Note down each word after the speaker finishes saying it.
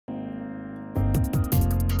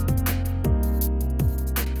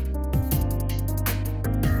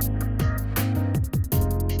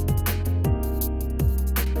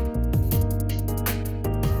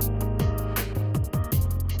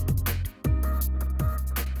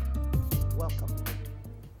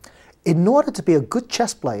In order to be a good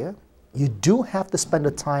chess player, you do have to spend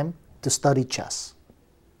the time to study chess.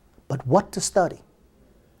 But what to study?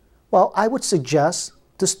 Well, I would suggest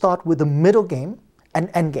to start with the middle game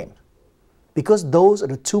and endgame, because those are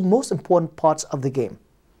the two most important parts of the game.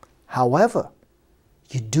 However,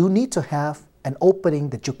 you do need to have an opening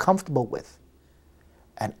that you're comfortable with.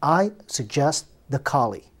 And I suggest the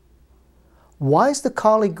Colle. Why is the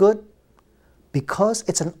Colle good? Because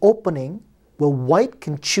it's an opening where white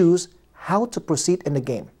can choose how to proceed in the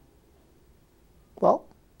game. Well,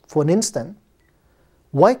 for an instance,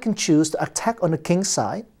 white can choose to attack on the king's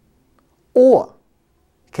side, or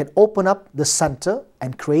can open up the center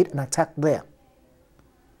and create an attack there.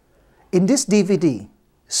 In this DVD,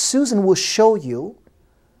 Susan will show you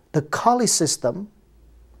the Colle system,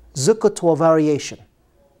 Zukertort variation.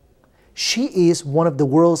 She is one of the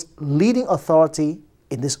world's leading authority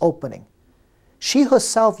in this opening. She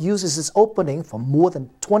herself uses this opening for more than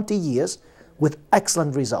 20 years with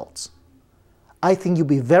excellent results. I think you'll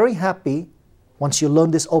be very happy once you learn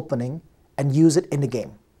this opening and use it in the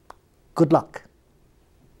game. Good luck.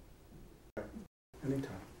 Anytime.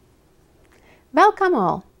 Welcome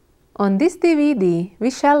all. On this DVD, we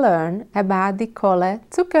shall learn about the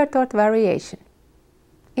Colle-Zukertort variation.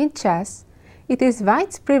 In chess, it is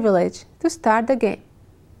white's privilege to start the game.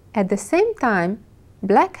 At the same time,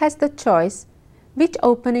 black has the choice which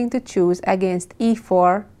opening to choose against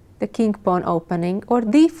e4, the king pawn opening, or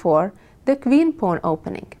d4, the queen pawn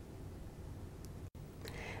opening.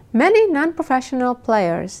 Many non-professional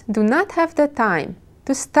players do not have the time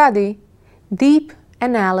to study deep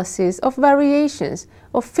analysis of variations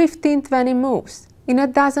of 15-20 moves in a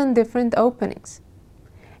dozen different openings,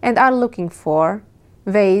 and are looking for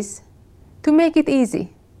ways to make it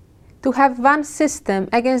easy, to have one system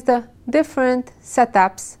against the different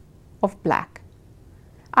setups of black.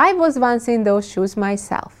 I was once in those shoes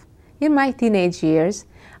myself. In my teenage years,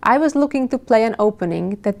 I was looking to play an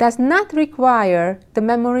opening that does not require the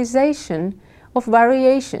memorization of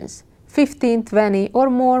variations 15, 20 or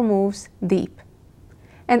more moves deep.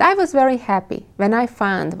 And I was very happy when I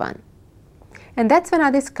found one. And that's when I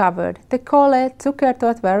discovered the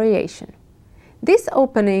Colle-Zukertort variation. This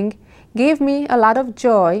opening gave me a lot of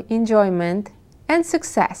joy, enjoyment and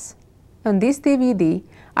success. On this DVD,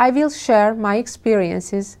 I will share my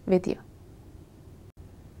experiences with you.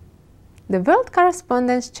 The world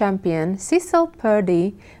correspondence champion Cecil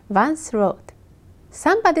Purdy once wrote,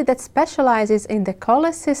 "Somebody that specializes in the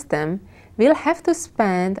Colle system will have to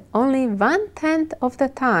spend only 1/10 of the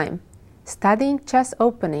time studying chess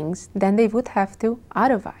openings than they would have to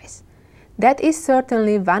otherwise. That is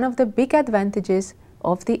certainly one of the big advantages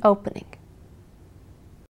of the opening."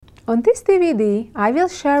 On this DVD, I will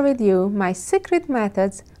share with you my secret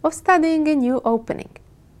methods of studying a new opening.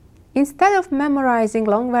 Instead of memorizing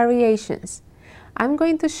long variations, I'm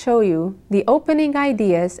going to show you the opening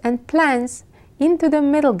ideas and plans into the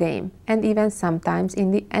middle game and even sometimes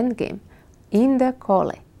in the end game, in the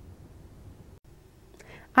Colle.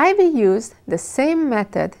 I will use the same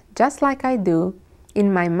method just like I do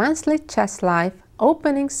in my monthly Chess Life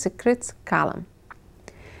Opening Secrets column.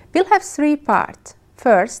 We'll have 3 parts.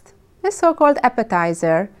 First, a so-called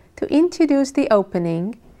appetizer to introduce the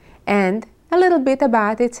opening and a little bit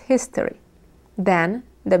about its history. Then,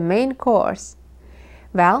 the main course.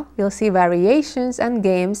 Well, we'll see variations and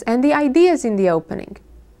games and the ideas in the opening.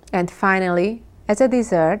 And finally, as a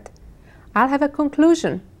dessert, I'll have a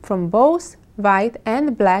conclusion from both white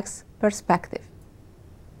and black's perspective.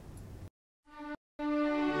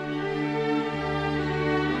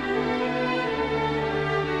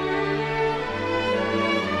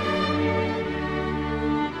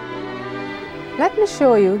 Let me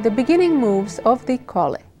show you the beginning moves of the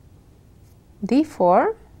Colle.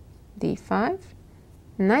 d4, d5,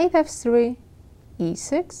 knight f3,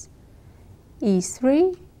 e6,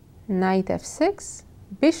 e3, knight f6,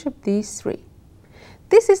 bishop d3.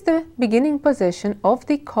 This is the beginning position of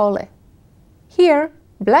the Colle. Here,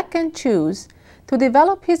 black can choose to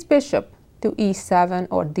develop his bishop to e7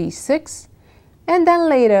 or d6, and then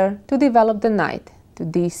later to develop the knight to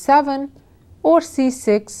d7 or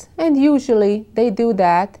c6, and usually they do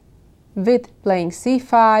that with playing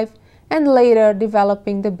c5 and later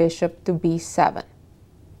developing the bishop to b7.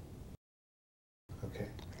 Okay.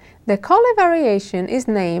 The Colle variation is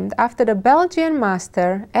named after the Belgian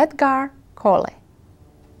master Edgar Colle.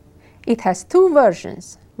 It has 2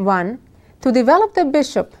 versions. One, to develop the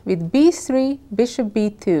bishop with b3, bishop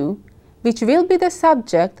b2, which will be the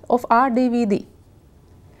subject of our DVD.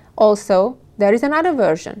 Also, there is another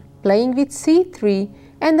version, playing with c3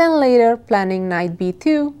 and then later planning knight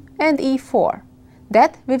b2 and e4.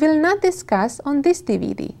 That we will not discuss on this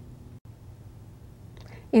DVD.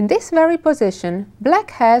 In this very position,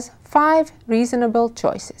 black has 5 reasonable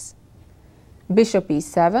choices. Bishop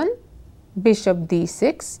e7, bishop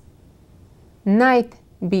d6, knight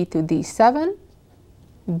b to d7,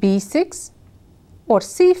 b6, or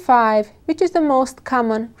c5, which is the most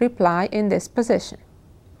common reply in this position.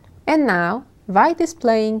 And now, white is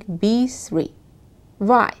playing b3.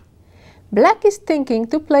 Why? Black is thinking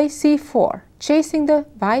to play c4, chasing the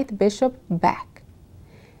white bishop back.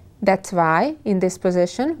 That's why, in this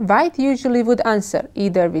position, white usually would answer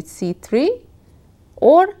either with c3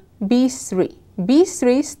 or b3.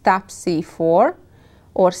 b3 stops c4,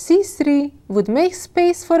 or c3 would make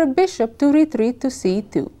space for a bishop to retreat to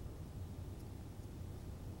c2.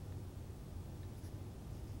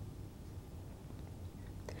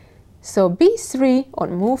 So b3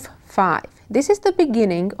 on move 5. This is the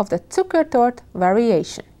beginning of the Zukertort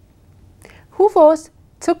variation. Who was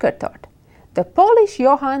Zukertort? The Polish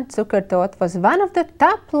Johann Zukertort was one of the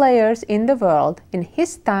top players in the world in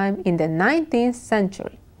his time in the 19th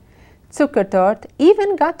century. Zukertort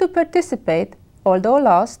even got to participate, although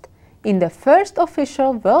lost, in the first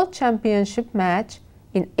official World Championship match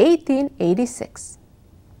in 1886.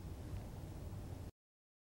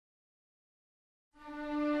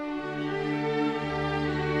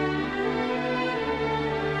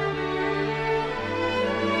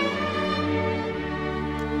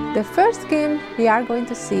 The first game we are going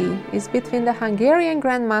to see is between the Hungarian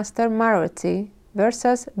Grandmaster Maroczy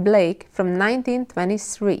versus Blake from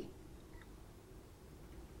 1923.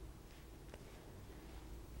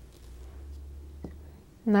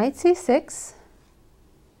 Knight c6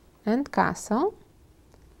 and castle.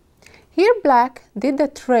 Here black did the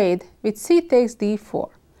trade with c takes d4.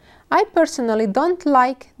 I personally don't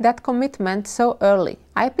like that commitment so early.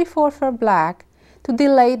 I prefer for black to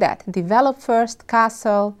delay that, develop first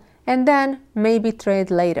castle and then maybe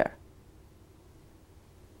trade later.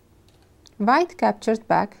 White captured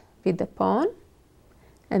back with the pawn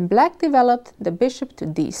and black developed the bishop to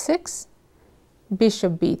d6,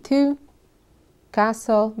 bishop b2,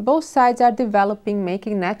 castle. Both sides are developing,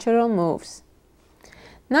 making natural moves.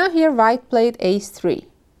 Now here white played a3.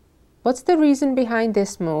 What's the reason behind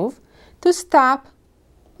this move? To stop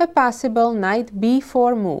a possible knight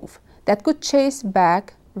b4 move that could chase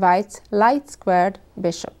back white's light squared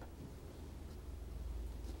bishop.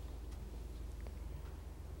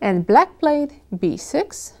 And black played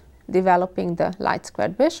b6, developing the light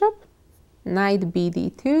squared bishop, knight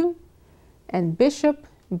bd2, and bishop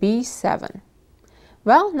b7.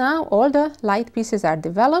 Well, now all the light pieces are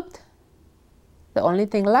developed. The only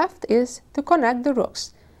thing left is to connect the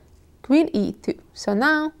rooks. Queen e2. So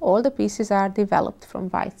now all the pieces are developed from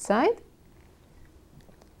white side.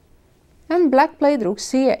 And black played rook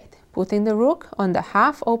c8, putting the rook on the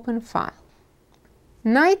half-open file.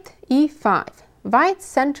 Knight e5. White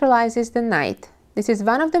centralizes the knight. This is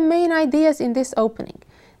one of the main ideas in this opening,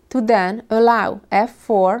 to then allow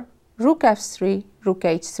f4, rook f3, rook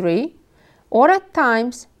h3, or at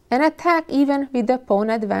times an attack even with the pawn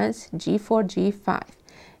advance g4, g5,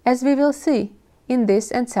 as we will see in this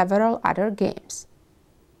and several other games.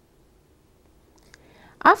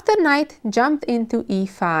 After knight jumped into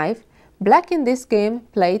e5, black in this game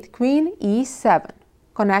played queen e7,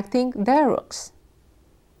 connecting their rooks.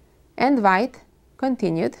 And white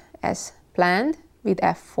continued as planned with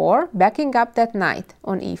f4, backing up that knight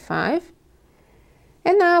on e5.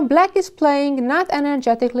 And now black is playing not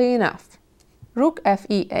energetically enough. Rook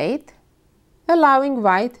fe8, allowing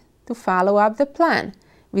white to follow up the plan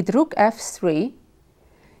with rook f3,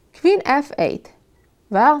 queen f8.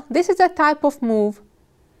 Well, this is a type of move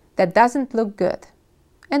that doesn't look good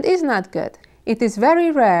and is not good. It is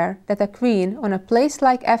very rare that a queen on a place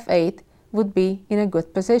like f8 would be in a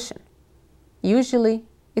good position. Usually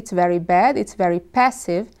it's very bad, it's very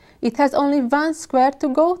passive, it has only one square to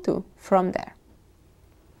go to from there.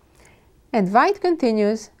 And white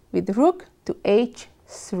continues with rook to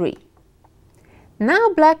h3. Now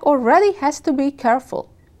black already has to be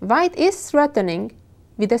careful. White is threatening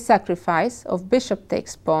with a sacrifice of bishop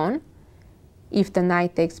takes pawn. If the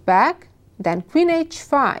knight takes back, then queen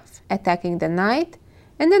h5, attacking the knight,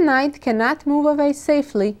 and the knight cannot move away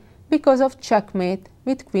safely because of checkmate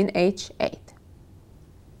with queen h8.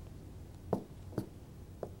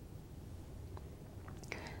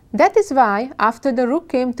 That is why, after the rook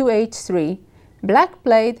came to h3, black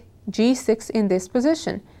played g6 in this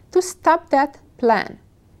position to stop that plan.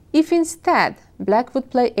 If instead black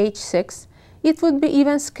would play h6, it would be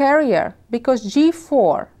even scarier because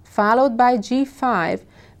g4 followed by g5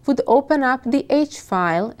 would open up the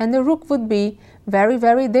h-file and the rook would be very,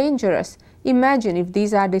 very dangerous. Imagine if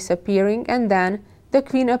these are disappearing and then the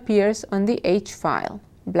queen appears on the h-file.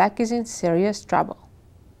 black is in serious trouble.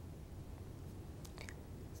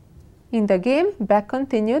 In the game, black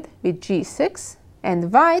continued with g6,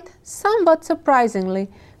 and white, somewhat surprisingly,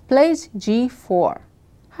 plays g4.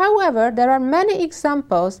 However, there are many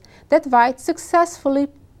examples that white successfully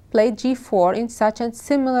played g4 in such and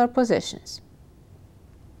similar positions.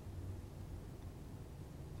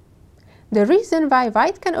 The reason why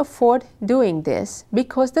white can afford doing this,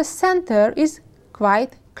 because the center is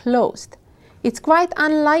quite closed. It's quite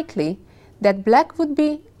unlikely that black would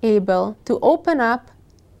be able to open up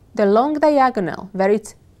the long diagonal where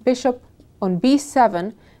its bishop on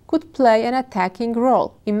b7 could play an attacking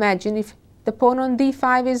role. Imagine if the pawn on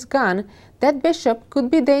d5 is gone, that bishop could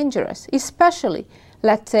be dangerous, especially,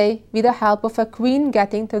 let's say, with the help of a queen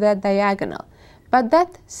getting to that diagonal. But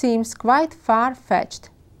that seems quite far-fetched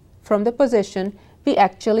from the position we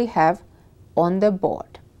actually have on the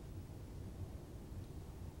board.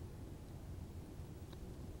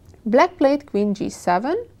 Black played queen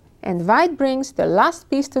g7, and white brings the last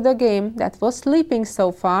piece to the game that was sleeping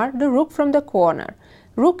so far, the rook from the corner,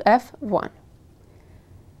 rook f1.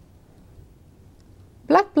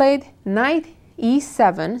 Black played knight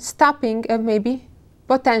e7, stopping a maybe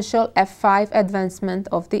potential f5 advancement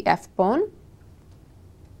of the f-pawn.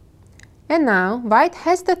 And now white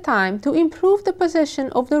has the time to improve the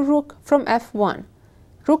position of the rook from f1.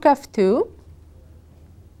 Rook f2,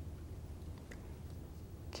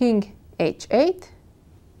 king h8,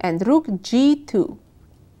 and rook g2.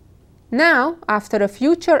 Now, after a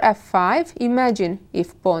future f5, imagine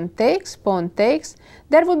if pawn takes,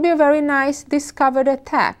 there would be a very nice discovered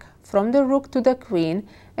attack from the rook to the queen,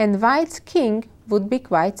 and white's king would be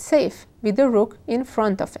quite safe with the rook in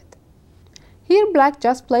front of it. Here black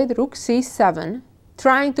just played rook c7,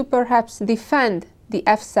 trying to perhaps defend the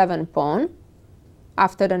f7 pawn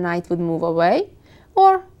after the knight would move away,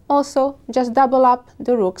 or also just double up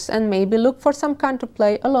the rooks and maybe look for some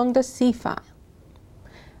counterplay along the c file.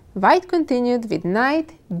 White continued with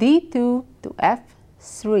knight d2 to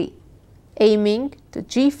f3, aiming to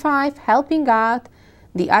g5, helping out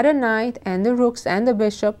the other knight and the rooks and the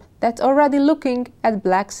bishop that's already looking at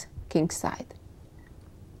black's king side.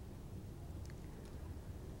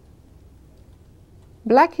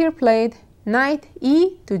 Black here played knight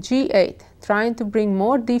e to g8, trying to bring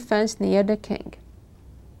more defense near the king.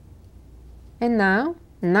 And now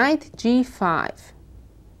knight g5.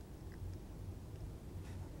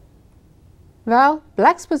 Well,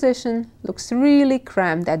 black's position looks really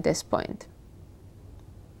cramped at this point.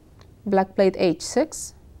 Black played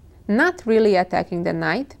h6, not really attacking the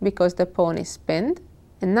knight because the pawn is pinned.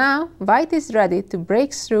 And now white is ready to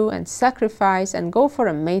break through and sacrifice and go for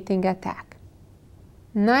a mating attack.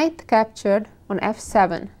 Knight captured on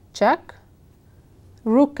f7, check.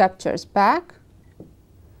 Rook captures back.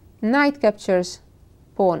 Knight captures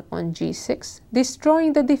pawn on g6,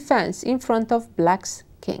 destroying the defense in front of black's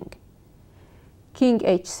king. King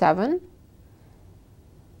h7.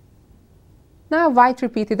 Now white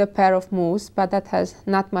repeated a pair of moves, but that has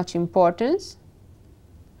not much importance.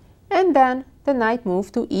 And then the knight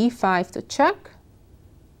moved to e5 to check.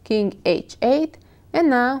 King h8. And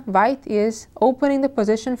now white is opening the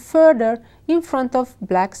position further in front of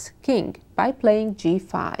black's king by playing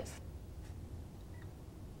g5.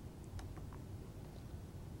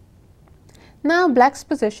 Now black's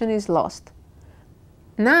position is lost.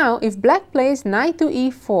 Now if black plays knight to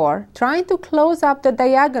e4, trying to close up the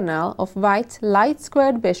diagonal of white's light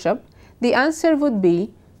squared bishop, the answer would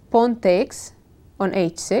be pawn takes on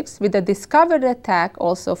h6 with a discovered attack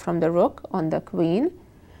also from the rook on the queen,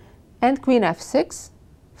 and queen f6,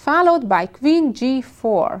 followed by queen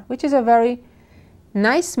g4, which is a very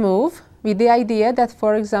nice move with the idea that,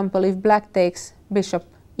 for example, if black takes bishop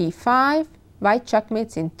e5, white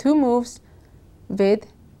checkmates in two moves with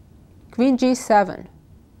queen g7,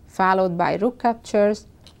 followed by rook captures,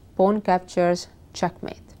 pawn captures,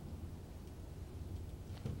 checkmate.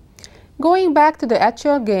 Going back to the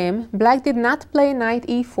actual game, black did not play knight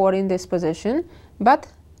e4 in this position, but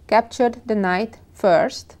captured the knight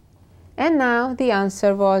first. And now the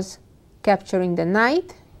answer was capturing the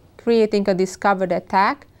knight, creating a discovered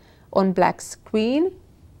attack on black's queen.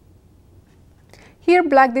 Here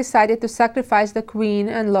black decided to sacrifice the queen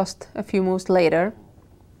and lost a few moves later.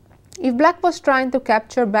 If black was trying to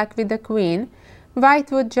capture back with the queen,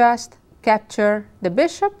 white would just capture the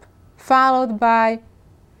bishop, followed by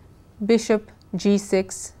bishop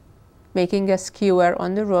g6, making a skewer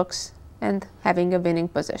on the rooks and having a winning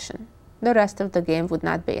position. The rest of the game would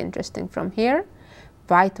not be interesting from here.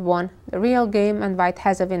 White won the real game and white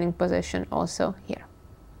has a winning position also here.